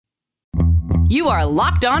You are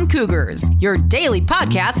Locked On Cougars, your daily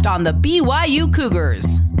podcast on the BYU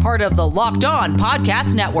Cougars, part of the Locked On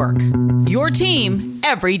Podcast Network. Your team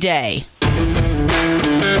every day.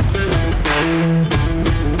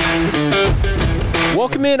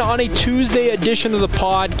 Welcome in on a Tuesday edition of the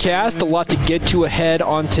podcast. A lot to get to ahead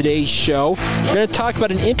on today's show. We're going to talk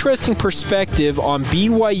about an interesting perspective on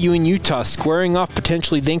BYU and Utah squaring off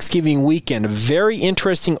potentially Thanksgiving weekend. A very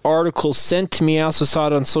interesting article sent to me. I also saw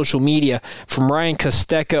it on social media from Ryan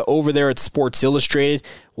Kostecka over there at Sports Illustrated.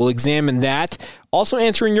 We'll examine that. Also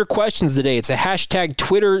answering your questions today. It's a hashtag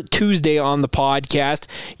Twitter Tuesday on the podcast.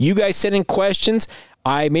 You guys send in questions.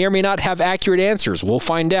 I may or may not have accurate answers. We'll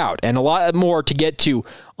find out. And a lot more to get to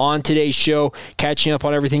on today's show, catching up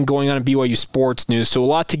on everything going on in BYU sports news. So a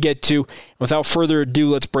lot to get to. Without further ado,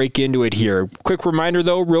 let's break into it here. Quick reminder,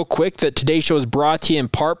 though, real quick, that today's show is brought to you in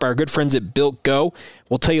part by our good friends at Built Go.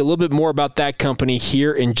 We'll tell you a little bit more about that company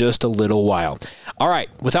here in just a little while. All right,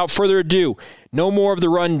 without further ado, no more of the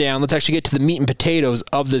rundown. Let's actually get to the meat and potatoes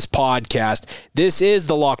of this podcast. This is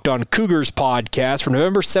the Locked On Cougars podcast for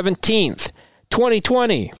November 17th.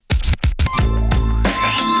 2020.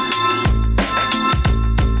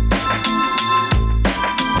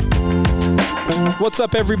 What's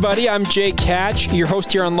up, everybody? I'm Jake Hatch, your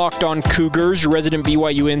host here on Locked On Cougars, your resident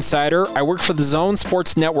BYU insider. I work for the Zone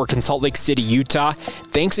Sports Network in Salt Lake City, Utah.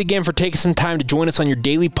 Thanks again for taking some time to join us on your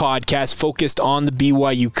daily podcast focused on the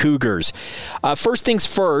BYU Cougars. First things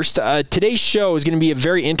first, today's show is going to be a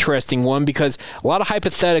very interesting one because a lot of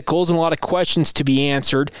hypotheticals and a lot of questions to be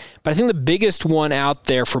answered. But I think the biggest one out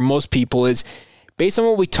there for most people is, based on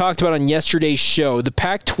what we talked about on yesterday's show, the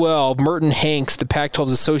Pac-12, Merton Hanks, the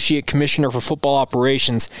Pac-12's Associate Commissioner for Football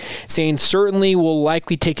Operations, saying certainly will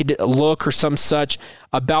likely take a look or some such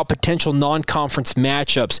about potential non-conference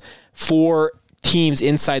matchups for teams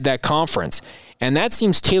inside that conference. And that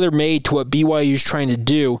seems tailor-made to what BYU is trying to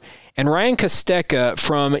do. And Ryan Kostecka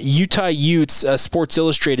from Utah Utes Sports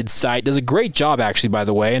Illustrated site does a great job, actually, by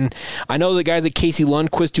the way. And I know the guys at Casey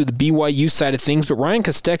Lundquist do the BYU side of things, but Ryan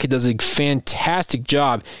Kostecka does a fantastic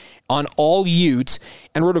job on all Utes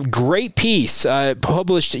and wrote a great piece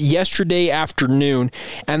published yesterday afternoon.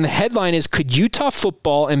 And the headline is, "Could Utah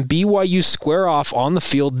football and BYU square off on the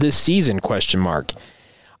field this season?" ?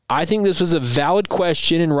 I think this was a valid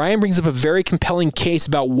question, and Ryan brings up a very compelling case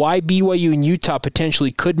about why BYU and Utah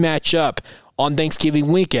potentially could match up on Thanksgiving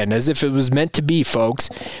weekend, as if it was meant to be, folks.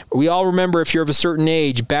 We all remember, if you're of a certain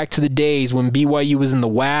age, back to the days when BYU was in the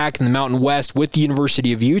WAC and the Mountain West with the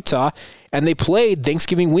University of Utah, and they played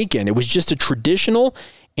Thanksgiving weekend. It was just a traditional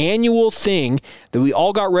annual thing that we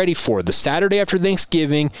all got ready for. The Saturday after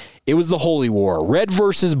Thanksgiving, it was the Holy War, red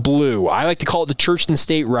versus blue. I like to call it the church and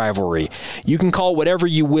state rivalry. You can call it whatever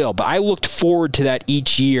you will, but I looked forward to that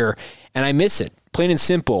each year, and I miss it, plain and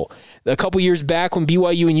simple. A couple years back when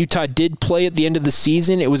BYU and Utah did play at the end of the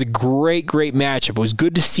season, it was a great matchup. It was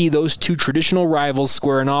good to see those two traditional rivals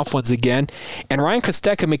squaring off once again, and Ryan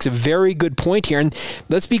Kostecka makes a very good point here, and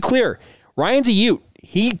let's be clear, Ryan's a Ute.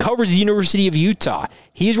 He covers the University of Utah.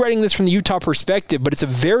 He's writing this from the Utah perspective, but it's a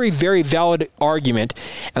very, very valid argument.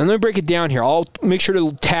 And let me break it down here. I'll make sure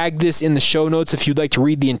to tag this in the show notes if you'd like to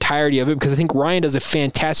read the entirety of it, because I think Ryan does a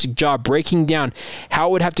fantastic job breaking down how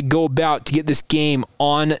it would have to go about to get this game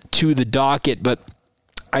on to the docket. But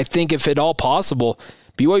I think if at all possible,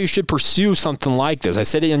 BYU should pursue something like this. I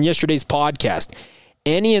said it on yesterday's podcast.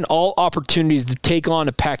 Any and all opportunities to take on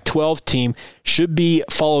a Pac-12 team should be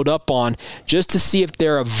followed up on just to see if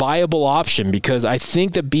they're a viable option, because I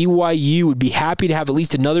think that BYU would be happy to have at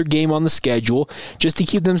least another game on the schedule just to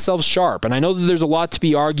keep themselves sharp. And I know that there's a lot to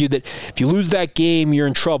be argued that if you lose that game, you're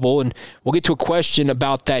in trouble, and we'll get to a question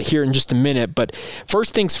about that here in just a minute. But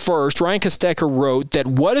first things first, Ryan Kostecka wrote that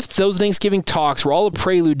what if those Thanksgiving talks were all a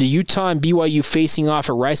prelude to Utah and BYU facing off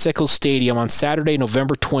at Rice-Eccles Stadium on Saturday,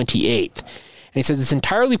 November 28th? And he says it's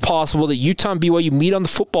entirely possible that Utah and BYU meet on the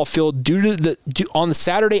football field on the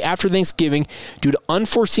Saturday after Thanksgiving due to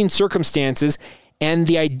unforeseen circumstances and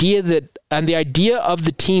the idea of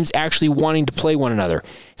the teams actually wanting to play one another.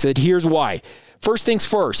 He said, here's why. First things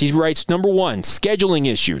first, he writes, number one, scheduling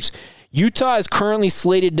issues. Utah is currently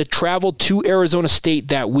slated to travel to Arizona State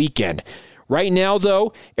that weekend. Right now,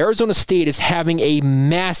 though, Arizona State is having a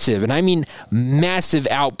massive, and I mean massive,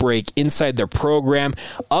 outbreak inside their program.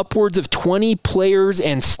 Upwards of 20 players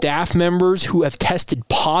and staff members who have tested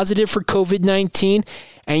positive for COVID-19.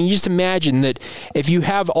 And you just imagine that if you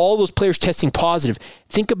have all those players testing positive,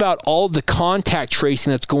 think about all of the contact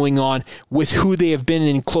tracing that's going on with who they have been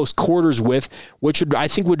in close quarters with, which I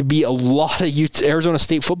think would be a lot of Arizona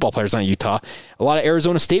State football players, not Utah, a lot of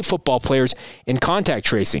Arizona State football players in contact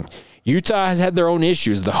tracing. Utah has had their own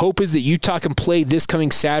issues. The hope is that Utah can play this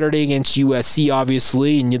coming Saturday against USC,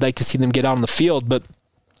 obviously, and you'd like to see them get out on the field. But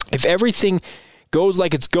if everything goes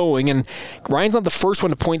like it's going, and Ryan's not the first one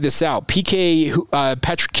to point this out. PK,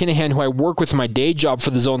 Patrick Kinahan, who I work with in my day job for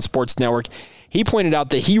the Zone Sports Network, he pointed out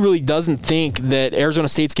that he really doesn't think that Arizona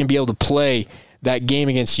State's going to be able to play that game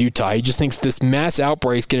against Utah. He just thinks this mass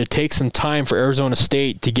outbreak is going to take some time for Arizona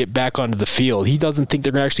State to get back onto the field. He doesn't think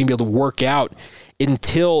they're actually going to be able to work out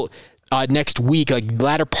until next week, like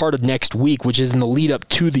latter part of next week, which is in the lead up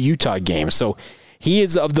to the Utah game. So he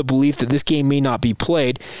is of the belief that this game may not be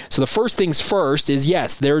played. So the first things first is,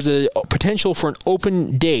 yes, there's a potential for an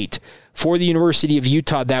open date for the University of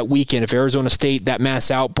Utah that weekend if Arizona State, that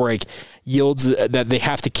mass outbreak, yields that they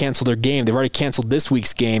have to cancel their game. They've already canceled this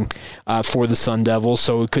week's game for the Sun Devils,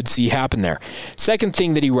 so it could see happen there. Second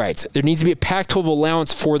thing that he writes, there needs to be a Pac-12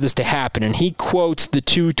 allowance for this to happen, and he quotes the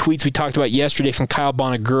two tweets we talked about yesterday from Kyle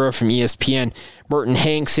Bonagura from ESPN, Merton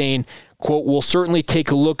Hank saying, quote, we'll certainly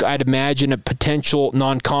take a look, I'd imagine, at potential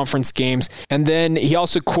non-conference games. And then he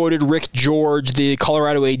also quoted Rick George, the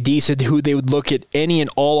Colorado AD, said who they would look at any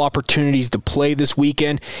and all opportunities to play this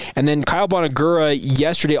weekend. And then Kyle Bonagura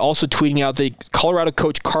yesterday also tweeting out that Colorado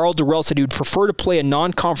coach Karl Dorrell said he would prefer to play a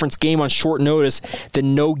non-conference game on short notice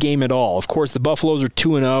than no game at all. Of course, the Buffaloes are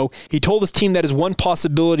 2-0. He told his team that is one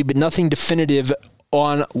possibility, but nothing definitive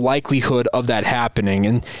on likelihood of that happening.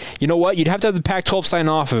 And you know what? You'd have to have the Pac-12 sign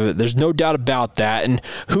off of it. There's no doubt about that. And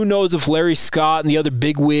who knows if Larry Scott and the other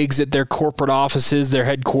bigwigs at their corporate offices, their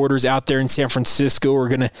headquarters out there in San Francisco are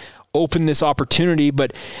going to open this opportunity.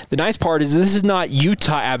 But the nice part is this is not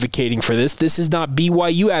Utah advocating for this. This is not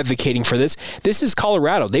BYU advocating for this. This is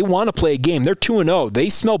Colorado. They want to play a game. They're 2-0. They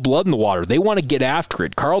smell blood in the water. They want to get after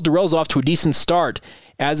it. Karl Dorrell's off to a decent start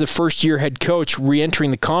as a first-year head coach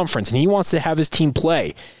re-entering the conference, and he wants to have his team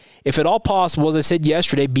play. If at all possible, as I said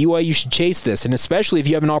yesterday, BYU should chase this, and especially if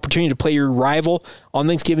you have an opportunity to play your rival on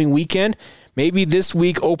Thanksgiving weekend, maybe this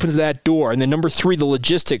week opens that door. And then number 3, the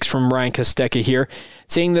logistics from Ryan Kostecka here,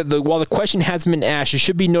 saying that while the question hasn't been asked, it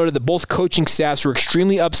should be noted that both coaching staffs were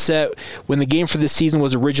extremely upset when the game for this season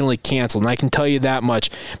was originally canceled. And I can tell you that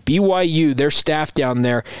much. BYU, their staff down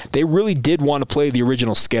there, they really did want to play the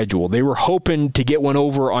original schedule. They were hoping to get one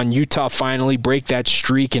over on Utah finally, break that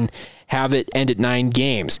streak, and have it end at 9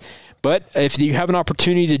 games. But if you have an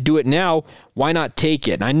opportunity to do it now, why not take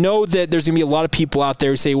it? And I know that there's going to be a lot of people out there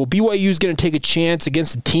who say, well, BYU is going to take a chance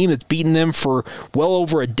against a team that's beaten them for well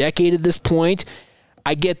over a decade at this point.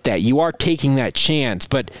 I get that. You are taking that chance.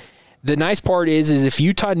 But the nice part is if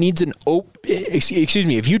Utah needs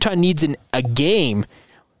a game,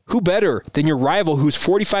 who better than your rival who's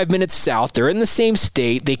 45 minutes south? They're in the same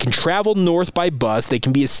state. They can travel north by bus. They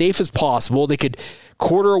can be as safe as possible. They could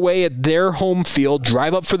quarter away at their home field,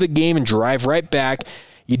 drive up for the game, and drive right back.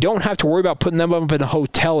 You don't have to worry about putting them up in a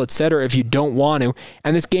hotel, etc. if you don't want to,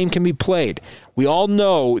 and this game can be played. We all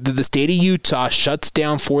know that the state of Utah shuts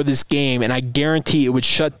down for this game, and I guarantee it would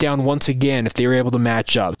shut down once again if they were able to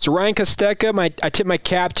match up. So Ryan Kostecka, I tip my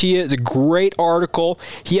cap to you. It's a great article.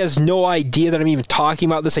 He has no idea that I'm even talking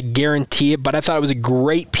about this, I guarantee it, but I thought it was a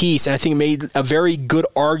great piece, and I think it made a very good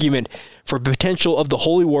argument for the potential of the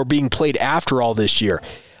Holy War being played after all this year.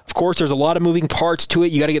 Of course, there's a lot of moving parts to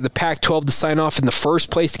it. You got to get the Pac-12 to sign off in the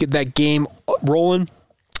first place to get that game rolling.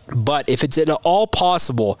 But if it's at all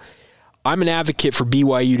possible, I'm an advocate for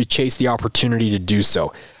BYU to chase the opportunity to do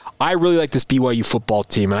so. I really like this BYU football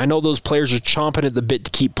team, and I know those players are chomping at the bit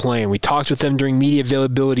to keep playing. We talked with them during media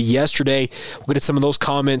availability yesterday. We'll get some of those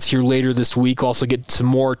comments here later this week. Also get some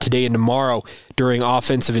more today and tomorrow during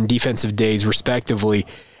offensive and defensive days, respectively.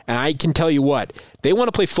 And I can tell you what, they want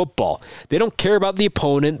to play football. They don't care about the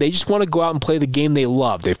opponent. They just want to go out and play the game they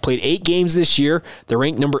love. They've played 8 games this year. They're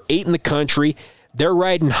ranked number 8 in the country. They're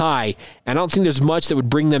riding high, and I don't think there's much that would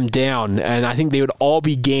bring them down, and I think they would all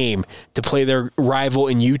be game to play their rival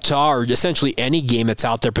in Utah or essentially any game that's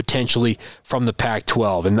out there potentially from the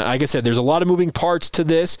Pac-12. And like I said, there's a lot of moving parts to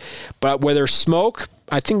this, but where there's smoke,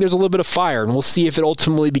 I think there's a little bit of fire, and we'll see if it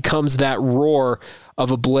ultimately becomes that roar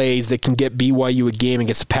of a blaze that can get BYU a game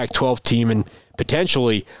against the Pac-12 team and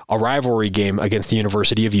potentially a rivalry game against the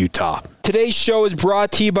University of Utah. Today's show is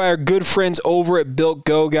brought to you by our good friends over at Built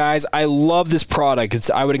Go, guys. I love this product.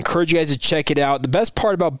 I would encourage you guys to check it out. The best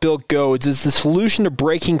part about Built Go is it's the solution to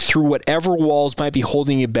breaking through whatever walls might be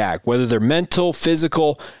holding you back, whether they're mental,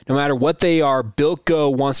 physical, no matter what they are. Built Go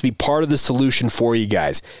wants to be part of the solution for you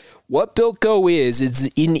guys. What Built Go is, it's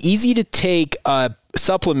an easy-to-take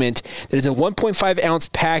supplement that is a 1.5 ounce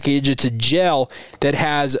package. It's a gel that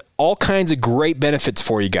has all kinds of great benefits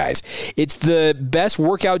for you guys. It's the best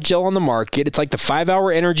workout gel on the market. It's like the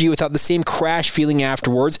 5-hour energy without the same crash feeling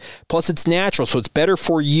afterwards. Plus, it's natural, so it's better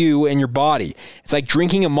for you and your body. It's like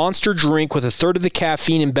drinking a Monster drink with a third of the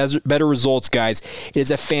caffeine and better results, guys. It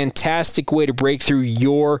is a fantastic way to break through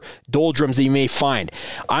your doldrums that you may find.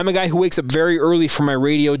 I'm a guy who wakes up very early for my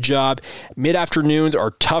radio job. Mid-afternoons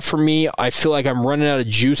are tough for me. I feel like I'm running out of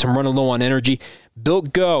juice. I'm running low on energy.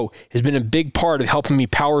 Built Go has been a big part of helping me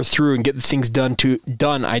power through and get the things done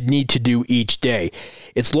I need to do each day.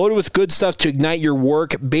 It's loaded with good stuff to ignite your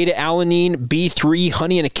work: beta-alanine, B3,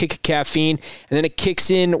 honey, and a kick of caffeine. And then it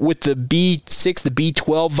kicks in with the B6, the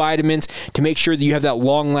B12 vitamins to make sure that you have that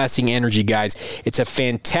long-lasting energy, guys. It's a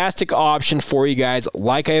fantastic option for you guys,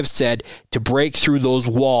 like I have said, to break through those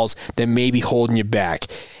walls that may be holding you back.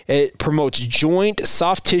 It promotes joint,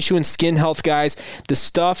 soft tissue, and skin health, guys. The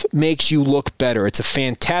stuff makes you look better. It's a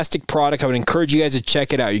fantastic product. I would encourage you guys to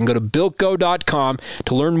check it out. You can go to BuiltGo.com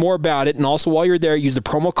to learn more about it. And also, while you're there, use the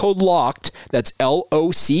promo code LOCKED. That's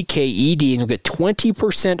LOCKED, and you'll get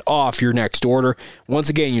 20% off your next order. Once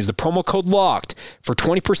again, use the promo code LOCKED for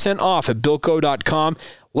 20% off at BuiltGo.com.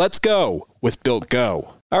 Let's go with Built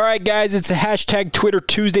Go. All right, guys, it's a hashtag Twitter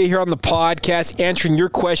Tuesday here on the podcast, answering your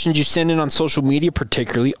questions you send in on social media,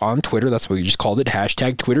 particularly on Twitter. That's what we just called it,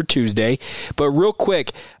 hashtag Twitter Tuesday. But real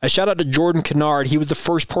quick, a shout out to Jordan Kennard. He was the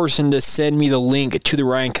first person to send me the link to the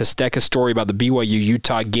Ryan Kostecka story about the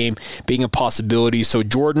BYU-Utah game being a possibility. So,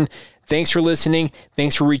 Jordan, thanks for listening.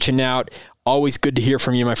 Thanks for reaching out. Always good to hear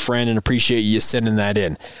from you, my friend, and appreciate you sending that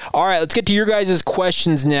in. All right, let's get to your guys'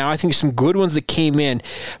 questions now. I think some good ones that came in.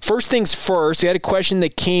 First things first, we had a question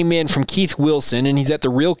that came in from Keith Wilson, and he's at The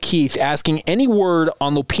Real Keith, asking any word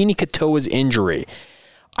on Lopini Katoa's injury.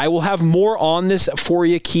 I will have more on this for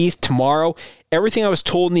you, Keith, tomorrow. Everything I was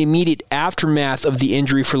told in the immediate aftermath of the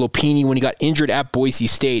injury for Lopini when he got injured at Boise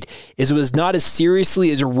State is it was not as seriously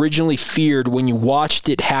as originally feared when you watched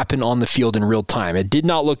it happen on the field in real time. It did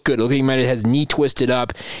not look good. It looked like he might have had his knee twisted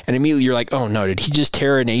up, and immediately you're like, oh no, did he just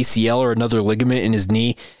tear an ACL or another ligament in his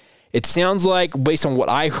knee? It sounds like, based on what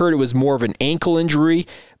I heard, it was more of an ankle injury,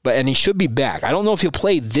 and he should be back. I don't know if he'll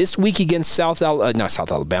play this week against North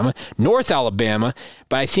Alabama,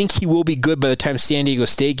 but I think he will be good by the time the San Diego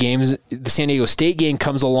State game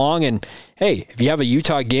comes along. And hey, if you have a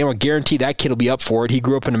Utah game, I guarantee that kid will be up for it. He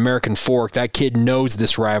grew up in American Fork. That kid knows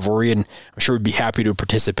this rivalry, and I'm sure would be happy to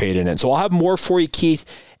participate in it. So I'll have more for you, Keith,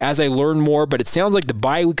 as I learn more, but it sounds like the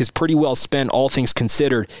bye week is pretty well spent, all things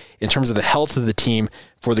considered, in terms of the health of the team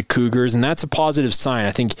for the Cougars, and that's a positive sign.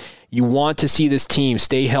 I think you want to see this team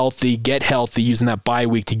stay healthy, get healthy, using that bye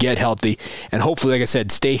week to get healthy, and hopefully, like I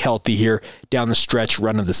said, stay healthy here down the stretch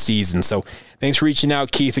run of the season. So thanks for reaching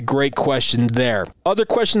out, Keith. A great question there. Other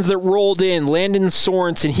questions that rolled in. Landon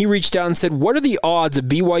Sorensen, he reached out and said, what are the odds of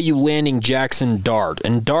BYU landing Jackson Dart?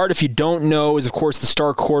 And Dart, if you don't know, is, of course, the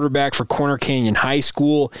star quarterback for Corner Canyon High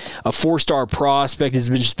School, a 4-star prospect, has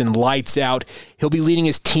just been lights out. He'll be leading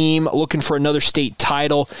his team, looking for another state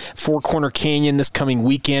title for Corner Canyon this coming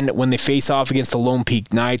weekend when they face off against the Lone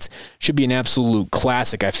Peak Knights. Should be an absolute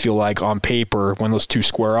classic, I feel like, on paper when those two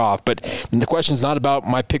square off. But the question's not about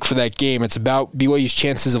my pick for that game. It's about BYU's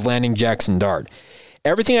chances of landing Jackson Dart.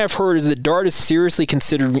 Everything I've heard is that Dart is seriously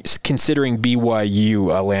considering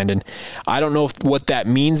BYU, Landon. I don't know what that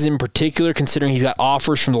means in particular, considering he's got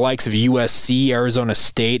offers from the likes of USC, Arizona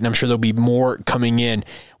State, and I'm sure there'll be more coming in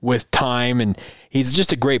with time, and he's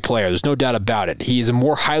just a great player. There's no doubt about it. He is a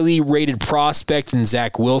more highly rated prospect than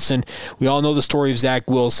Zach Wilson. We all know the story of Zach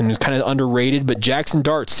Wilson. He's kind of underrated, but Jackson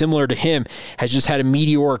Dart, similar to him, has just had a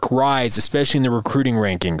meteoric rise, especially in the recruiting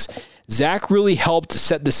rankings. Zach really helped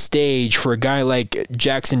set the stage for a guy like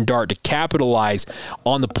Jackson Dart to capitalize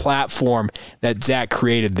on the platform that Zach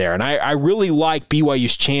created there. And I really like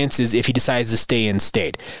BYU's chances if he decides to stay in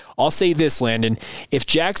state. I'll say this, Landon. If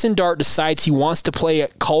Jackson Dart decides he wants to play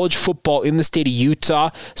college football in the state of Utah,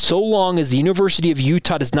 so long as the University of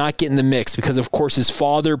Utah does not get in the mix, because, of course, his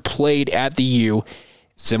father played at the U,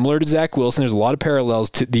 similar to Zach Wilson, there's a lot of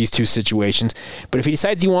parallels to these two situations. But if he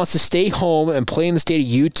decides he wants to stay home and play in the state of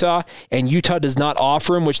Utah, and Utah does not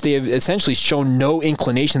offer him, which they have essentially shown no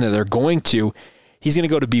inclination that they're going to, he's going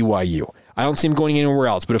to go to BYU. I don't see him going anywhere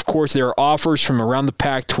else. But, of course, there are offers from around the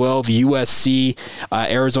Pac-12, USC,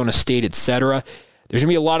 Arizona State, etc. There's going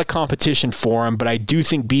to be a lot of competition for him, but I do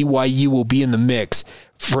think BYU will be in the mix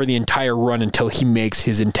for the entire run until he makes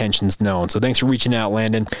his intentions known. So thanks for reaching out,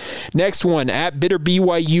 Landon. Next one, at Bitter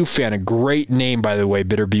BYU Fan, a great name, by the way,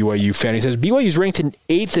 Bitter BYU Fan. He says, BYU is ranked in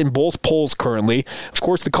 8th in both polls currently. Of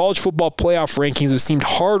course, the college football playoff rankings have seemed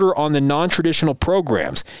harder on the non-traditional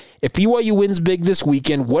programs. If BYU wins big this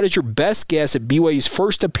weekend, what is your best guess at BYU's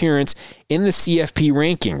first appearance in the CFP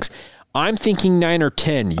rankings? I'm thinking 9 or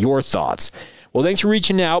 10. Your thoughts? Well, thanks for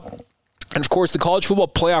reaching out. And, of course, the college football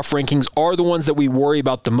playoff rankings are the ones that we worry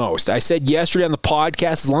about the most. I said yesterday on the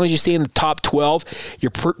podcast, as long as you stay in the top 12,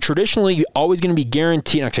 you're traditionally always going to be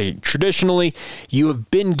guaranteed, traditionally, you have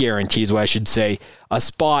been guaranteed, is what I should say, a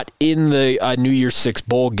spot in the New Year's Six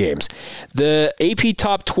bowl games. The AP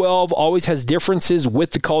Top 12 always has differences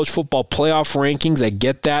with the college football playoff rankings. I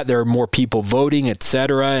get that. There are more people voting,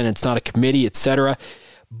 etc., and it's not a committee, etc.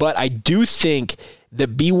 But I do think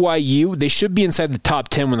that BYU, they should be inside the top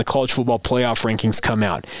 10 when the college football playoff rankings come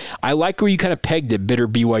out. I like where you kind of pegged it, Bitter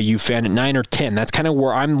BYU Fan, at 9 or 10. That's kind of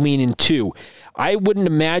where I'm leaning to. I wouldn't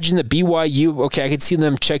imagine that BYU, I could see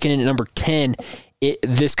them checking in at number 10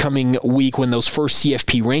 this coming week when those first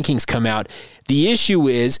CFP rankings come out. The issue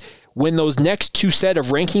is, when those next two set of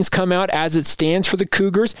rankings come out as it stands for the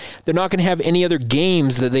Cougars, they're not going to have any other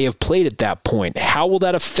games that they have played at that point. How will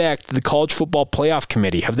that affect the College Football Playoff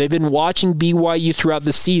Committee? Have they been watching BYU throughout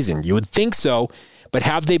the season? You would think so, but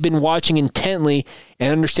have they been watching intently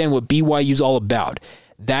and understand what BYU is all about?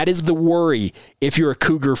 That is the worry if you're a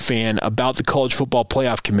Cougar fan about the College Football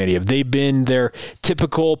Playoff Committee. Have they been their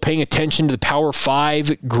typical paying attention to the Power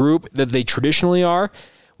 5 group that they traditionally are?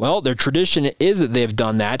 Well, their tradition is that they've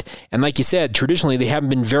done that. And like you said, traditionally they haven't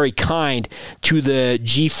been very kind to the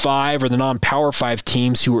G5 or the non-Power 5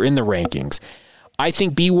 teams who are in the rankings. I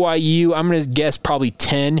think BYU, I'm going to guess probably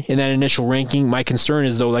 10 in that initial ranking. My concern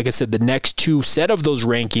is, though, like I said, the next two set of those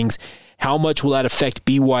rankings, how much will that affect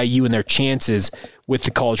BYU and their chances with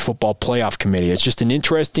the College Football Playoff Committee? It's just an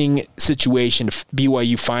interesting situation if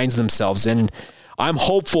BYU finds themselves in. I'm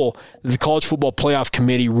hopeful that the College Football Playoff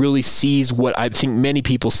Committee really sees what I think many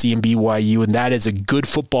people see in BYU, and that is a good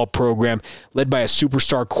football program led by a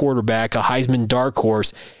superstar quarterback, a Heisman dark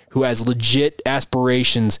horse, who has legit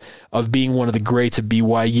aspirations of being one of the greats at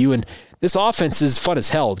BYU. And this offense is fun as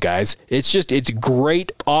hell, guys. It's a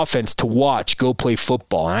great offense to watch go play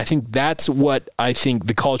football. And I think that's what I think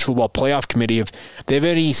the College Football Playoff Committee, if they have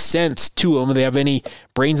any sense to them, if they have any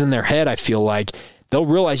brains in their head, I feel like they'll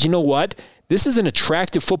realize, you know what? This is an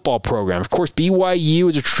attractive football program. Of course, BYU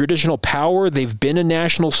is a traditional power. They've been a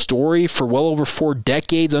national story for well over 4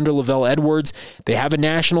 decades under Lavelle Edwards. They have a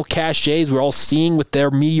national cachet, as we're all seeing with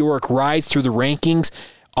their meteoric rise through the rankings,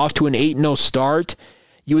 off to an 8-0 start.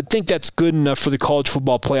 You would think that's good enough for the College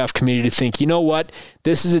Football Playoff Committee to think, you know what,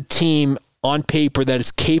 this is a team on paper that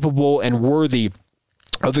is capable and worthy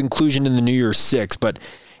of inclusion in the New Year's Six. But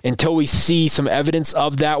until we see some evidence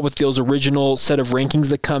of that with those original set of rankings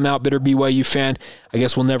that come out, Bitter BYU Fan, I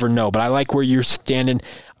guess we'll never know. But I like where you're standing.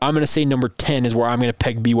 I'm going to say number 10 is where I'm going to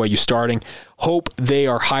peg BYU starting. Hope they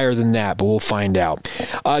are higher than that, but we'll find out.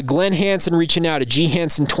 Glenn Hansen reaching out at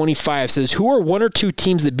GHansen25 says, who are 1 or 2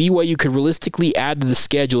 teams that BYU could realistically add to the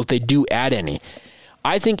schedule if they do add any?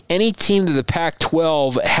 I think any team that the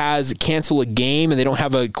Pac-12 has cancel a game and they don't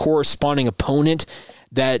have a corresponding opponent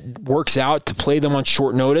that works out to play them on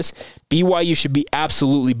short notice, BYU should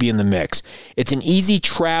absolutely be in the mix. It's an easy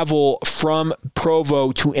travel from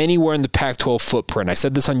Provo to anywhere in the Pac-12 footprint. I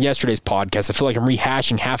said this on yesterday's podcast. I feel like I'm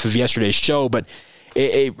rehashing half of yesterday's show, but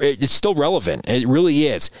it's still relevant. It really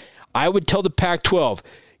is. I would tell the Pac-12,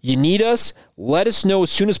 you need us, let us know as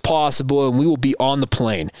soon as possible, and we will be on the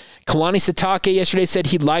plane. Kalani Sitake yesterday said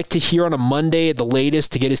he'd like to hear on a Monday at the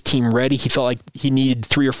latest to get his team ready. He felt like he needed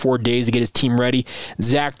 3 or 4 days to get his team ready.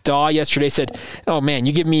 Zach Daw yesterday said, oh man,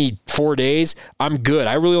 you give me 4 days, I'm good.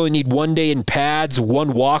 I really only need 1 day in pads, 1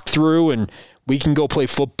 walkthrough, and we can go play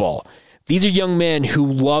football. These are young men who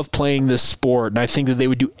love playing this sport, and I think that they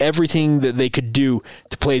would do everything that they could do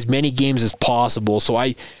to play as many games as possible. So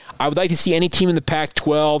I would like to see any team in the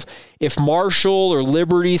Pac-12. If Marshall or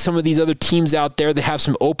Liberty, some of these other teams out there that have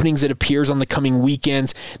some openings that appears on the coming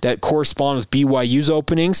weekends that correspond with BYU's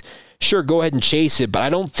openings, sure, go ahead and chase it. But I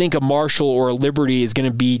don't think a Marshall or a Liberty is going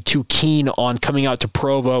to be too keen on coming out to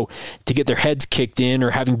Provo to get their heads kicked in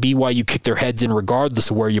or having BYU kick their heads in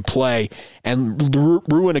regardless of where you play and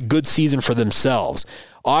ruin a good season for themselves.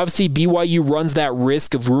 Obviously, BYU runs that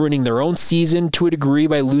risk of ruining their own season to a degree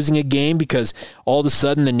by losing a game because all of a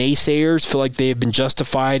sudden the naysayers feel like they have been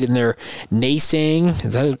justified in their naysaying.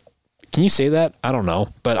 Is that Can you say that? I don't know,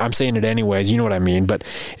 but I'm saying it anyways. You know what I mean. But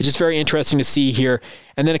it's just very interesting to see here.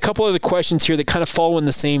 And then a couple other questions here that kind of follow in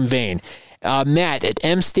the same vein. Matt at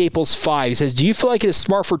M Staples 5, he says, do you feel like it is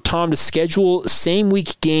smart for Tom to schedule same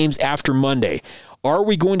week games after Monday? Are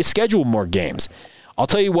we going to schedule more games? I'll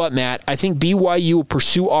tell you what, Matt, I think BYU will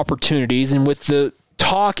pursue opportunities, and with the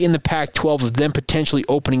talk in the Pac-12 of them potentially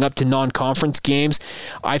opening up to non-conference games,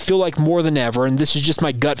 I feel like more than ever, and this is just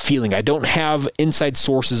my gut feeling, I don't have inside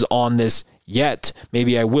sources on this yet.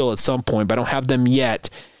 Maybe I will at some point, but I don't have them yet.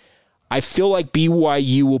 I feel like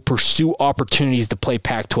BYU will pursue opportunities to play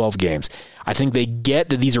Pac-12 games. I think they get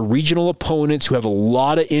that these are regional opponents who have a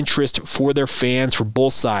lot of interest for their fans for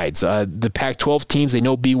both sides. The Pac-12 teams, they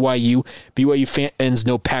know BYU. BYU fans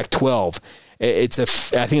know Pac-12. I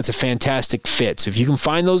think it's a fantastic fit. So if you can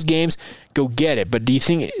find those games, go get it. But do you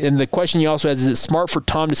think, and the question you also has, is it smart for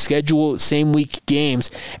Tom to schedule same week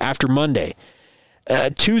games after Monday?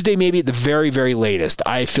 Tuesday maybe at the very, very latest,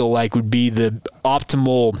 I feel like would be the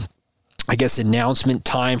optimal, I guess, announcement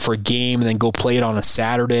time for a game, and then go play it on a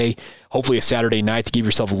Saturday, hopefully a Saturday night to give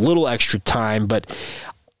yourself a little extra time. But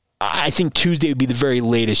I think Tuesday would be the very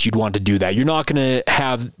latest you'd want to do that. You're not going to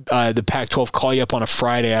have the Pac-12 call you up on a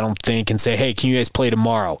Friday, I don't think, and say, hey, can you guys play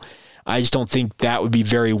tomorrow? I just don't think that would be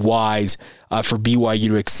very wise for BYU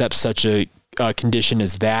to accept such a condition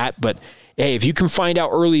as that. But hey, if you can find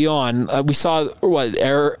out early on, we saw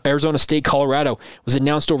Arizona State, Colorado was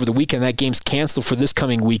announced over the weekend. That game's canceled for this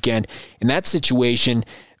coming weekend. In that situation,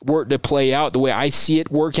 were to play out the way I see it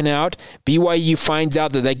working out, BYU finds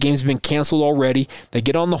out that game's been canceled already. They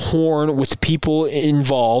get on the horn with the people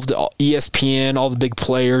involved, ESPN, all the big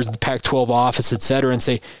players, the Pac-12 office, etc., and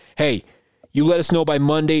say, hey, you let us know by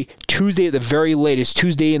Monday, Tuesday at the very latest,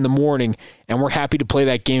 Tuesday in the morning, and we're happy to play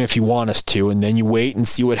that game if you want us to, and then you wait and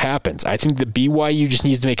see what happens. I think that BYU just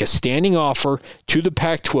needs to make a standing offer to the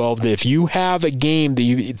Pac-12 that if you have a game that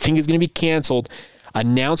you think is going to be canceled,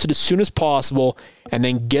 announce it as soon as possible, and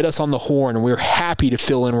then get us on the horn, and we're happy to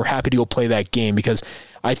fill in. We're happy to go play that game, because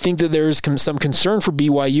I think that there's some concern for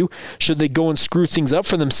BYU. Should they go and screw things up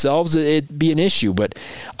for themselves, it'd be an issue. But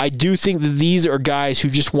I do think that these are guys who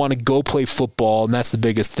just want to go play football, and that's the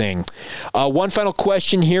biggest thing. One final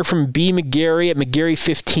question here from B. McGarry at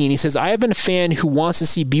McGarry15. He says, I have been a fan who wants to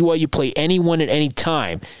see BYU play anyone at any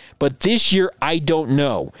time, but this year I don't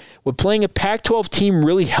know. Would playing a Pac-12 team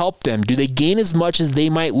really help them? Do they gain as much as they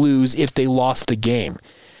might lose if they lost the game?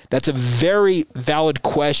 That's a very valid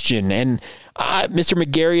question. And Mr.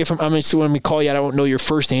 McGarry, if I'm assuming we call you, I don't know your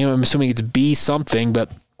first name. I'm assuming it's B something.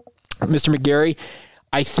 But Mr. McGarry,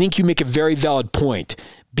 I think you make a very valid point.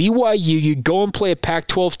 BYU, you go and play a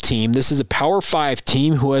Pac-12 team. This is a Power 5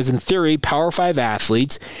 team who has, in theory, Power 5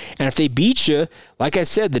 athletes. And if they beat you, like I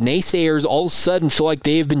said, the naysayers all of a sudden feel like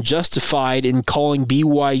they have been justified in calling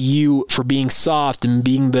BYU for being soft and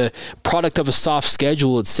being the product of a soft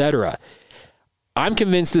schedule, etc. I'm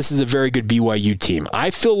convinced this is a very good BYU team.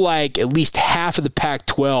 I feel like at least half of the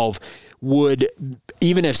Pac-12 would,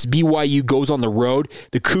 even if BYU goes on the road,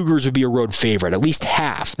 the Cougars would be a road favorite. At least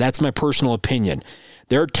half. That's my personal opinion.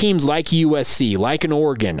 There are teams like USC, like an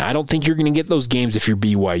Oregon. I don't think you're going to get those games if you're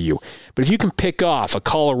BYU. But if you can pick off a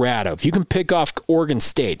Colorado, if you can pick off Oregon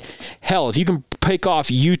State, hell, if you can pick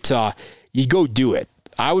off Utah, you go do it.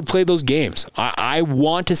 I would play those games. I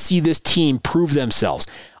want to see this team prove themselves.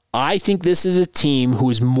 I think this is a team who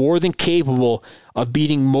is more than capable of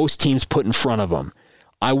beating most teams put in front of them.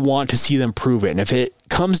 I want to see them prove it. And if it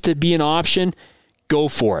comes to be an option, go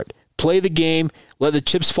for it. Play the game. Let the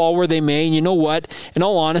chips fall where they may. And you know what? In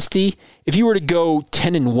all honesty, if you were to go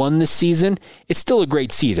 10-1 this season, it's still a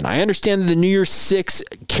great season. I understand that the New Year's 6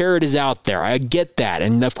 carrot is out there. I get that.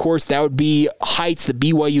 And of course, that would be heights that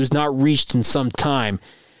BYU has not reached in some time.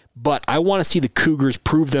 But I want to see the Cougars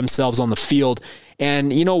prove themselves on the field.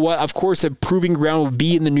 And you know what? Of course, a proving ground would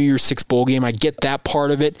be in the New Year's 6 bowl game. I get that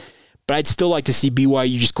part of it. But I'd still like to see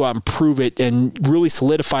BYU just go out and prove it and really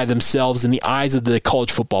solidify themselves in the eyes of the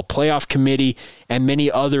College Football Playoff Committee and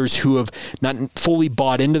many others who have not fully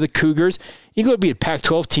bought into the Cougars. You go to be a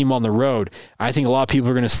Pac-12 team on the road, I think a lot of people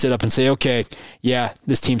are going to sit up and say, okay, yeah,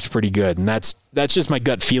 this team's pretty good. And that's just my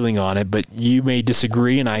gut feeling on it, but you may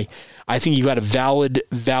disagree, and I think you've got a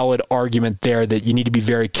valid argument there that you need to be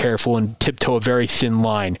very careful and tiptoe a very thin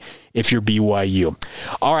line if you're BYU.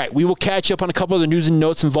 All right, we will catch up on a couple of the news and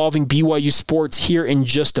notes involving BYU sports here in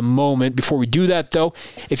just a moment. Before we do that, though,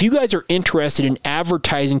 if you guys are interested in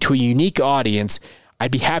advertising to a unique audience, I'd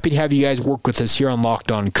be happy to have you guys work with us here on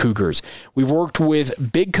Locked On Cougars. We've worked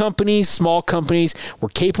with big companies, small companies. We're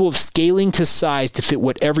capable of scaling to size to fit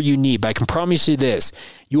whatever you need. But I can promise you this,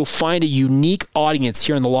 you will find a unique audience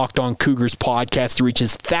here on the Locked On Cougars podcast that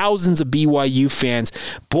reaches thousands of BYU fans,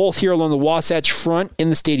 both here along the Wasatch Front in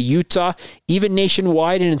the state of Utah, even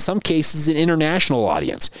nationwide, and in some cases an international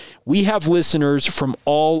audience. We have listeners from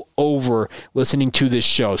all over listening to this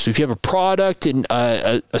show. So if you have a product and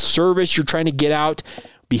a service you're trying to get out,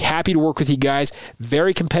 be happy to work with you guys.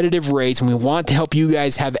 Very competitive rates, and we want to help you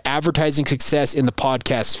guys have advertising success in the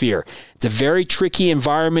podcast sphere. It's a very tricky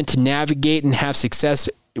environment to navigate and have success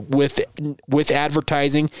with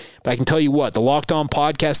advertising, but I can tell you what, the Locked On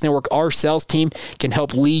Podcast Network, our sales team, can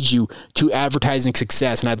help lead you to advertising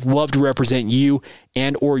success, and I'd love to represent you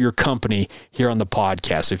and or your company here on the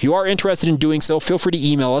podcast. So if you are interested in doing so, feel free to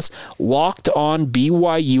email us.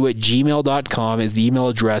 LockedOnBYU@gmail.com is the email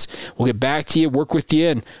address. We'll get back to you, work with you,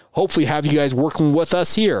 and hopefully have you guys working with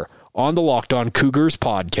us here on the Locked On Cougars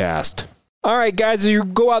podcast. All right, guys, as you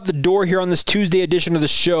go out the door here on this Tuesday edition of the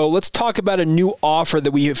show, let's talk about a new offer that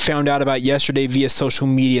we found out about yesterday via social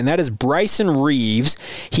media, and that is Bryson Reeves.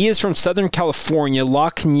 He is from Southern California, La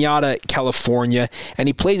Cañada, California, and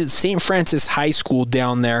he plays at St. Francis High School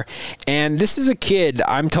down there. And this is a kid,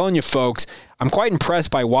 I'm telling you folks, I'm quite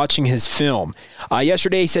impressed by watching his film.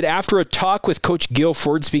 Yesterday, he said, after a talk with Coach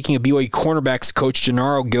Guilford, speaking of BYU cornerbacks coach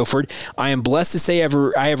Gennaro Guilford, I am blessed to say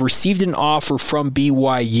I have received an offer from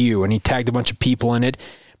BYU, and he tagged a bunch of people in it.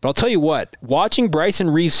 But I'll tell you what, watching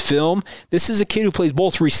Bryson Reeves' film, this is a kid who plays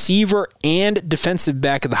both receiver and defensive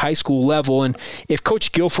back at the high school level. And if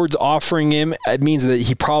Coach Guilford's offering him, it means that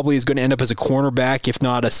he probably is going to end up as a cornerback, if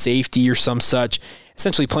not a safety or some such,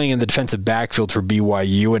 essentially playing in the defensive backfield for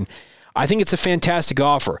BYU. And I think it's a fantastic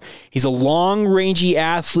offer. He's a long, rangy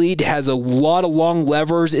athlete, has a lot of long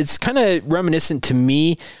levers. It's kind of reminiscent to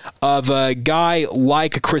me of a guy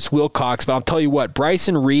like a Chris Wilcox, but I'll tell you what,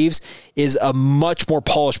 Bryson Reeves is a much more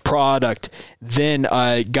polished product than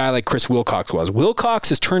a guy like Chris Wilcox was. Wilcox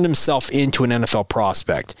has turned himself into an NFL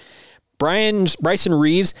prospect. Bryson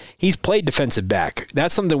Reeves, he's played defensive back.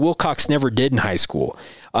 That's something that Wilcox never did in high school.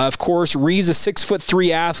 Of course, Reeves is a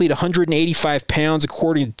 6'3" athlete, 185 pounds,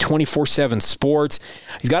 according to 24/7 Sports.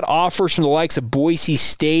 He's got offers from the likes of Boise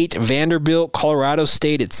State, Vanderbilt, Colorado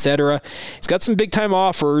State, etc. He's got some big-time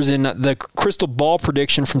offers, and the crystal ball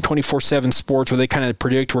prediction from 24/7 Sports, where they kind of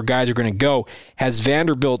predict where guys are going to go, has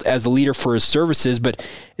Vanderbilt as the leader for his services. But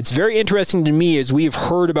it's very interesting to me, as we have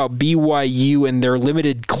heard about BYU and their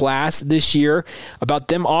limited class this year, about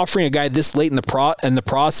them offering a guy this late in the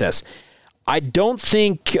process. I don't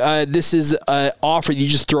think this is an offer that you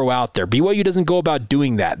just throw out there. BYU doesn't go about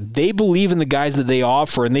doing that. They believe in the guys that they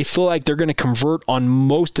offer, and they feel like they're going to convert on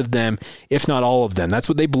most of them, if not all of them. That's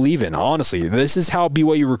what they believe in, honestly. This is how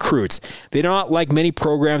BYU recruits. They're not like many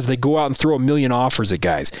programs. They go out and throw a million offers at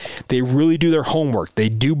guys. They really do their homework. They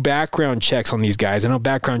do background checks on these guys. I know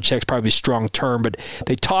background check's probably a strong term, but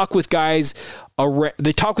they talk with guys.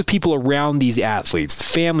 They talk with people around these athletes,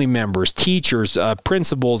 family members, teachers,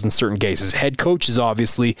 principals in certain cases, head coaches,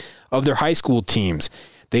 obviously, of their high school teams.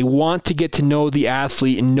 They want to get to know the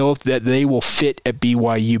athlete and know that they will fit at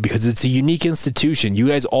BYU because it's a unique institution. You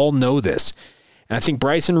guys all know this. And I think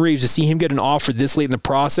Bryson Reeves, to see him get an offer this late in the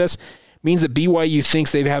process, means that BYU thinks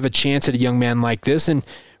they have a chance at a young man like this, and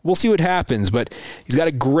we'll see what happens, but he's got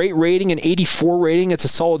a great rating, an 84 rating. It's a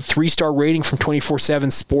solid 3-star rating from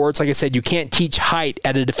 24/7 Sports. Like I said, you can't teach height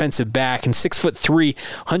at a defensive back, and 6'3",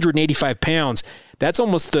 185 pounds. That's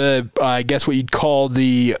almost I guess what you'd call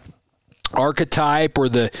the archetype or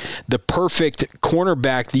the perfect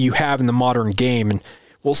cornerback that you have in the modern game. And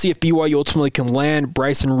we'll see if BYU ultimately can land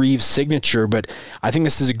Bryson Reeves' signature, but I think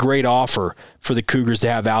this is a great offer for the Cougars to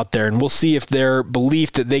have out there, and we'll see if their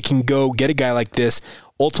belief that they can go get a guy like this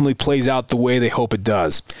ultimately plays out the way they hope it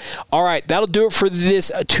does. All right, that'll do it for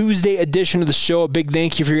this Tuesday edition of the show. A big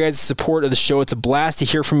thank you for your guys' support of the show. It's a blast to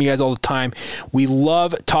hear from you guys all the time. We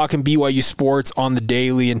love talking BYU sports on the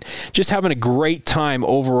daily and just having a great time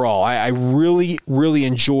overall. I really, really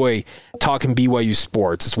enjoy talking BYU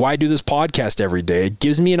sports. It's why I do this podcast every day. It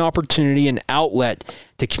gives me an opportunity, an outlet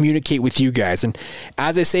to communicate with you guys. And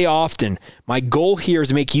as I say often, my goal here is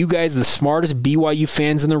to make you guys the smartest BYU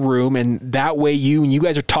fans in the room, and that way when you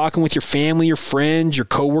guys are talking with your family, your friends, your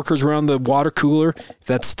coworkers around the water cooler, if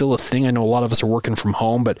that's still a thing. I know a lot of us are working from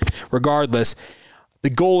home, but regardless, the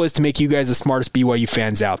goal is to make you guys the smartest BYU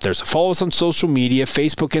fans out there. So follow us on social media,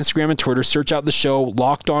 Facebook, Instagram, and Twitter. Search out the show,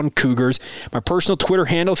 Locked On Cougars. My personal Twitter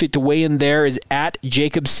handle, if you have to weigh in there, is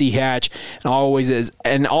 @JacobChatch.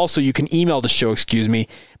 And also you can email the show,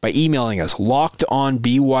 by emailing us,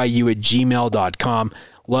 lockedonbyu@gmail.com.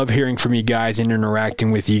 Love hearing from you guys and interacting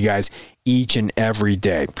with you guys each and every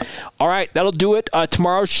day. All right, that'll do it.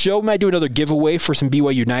 Tomorrow's show, we might do another giveaway for some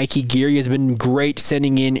BYU Nike gear. You guys have been great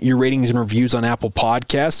sending in your ratings and reviews on Apple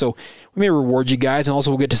Podcasts, so we may reward you guys, and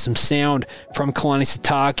also we'll get to some sound from Kalani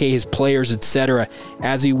Sitake, his players, etc.,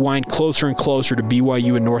 as we wind closer and closer to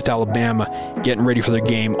BYU and North Alabama getting ready for their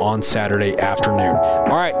game on Saturday afternoon.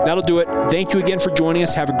 All right, that'll do it. Thank you again for joining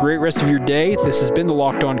us. Have a great rest of your day. This has been the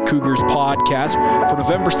Locked On Cougars podcast for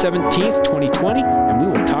November 17th, 2020, and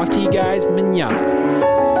we will talk to you guys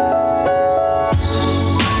mañana.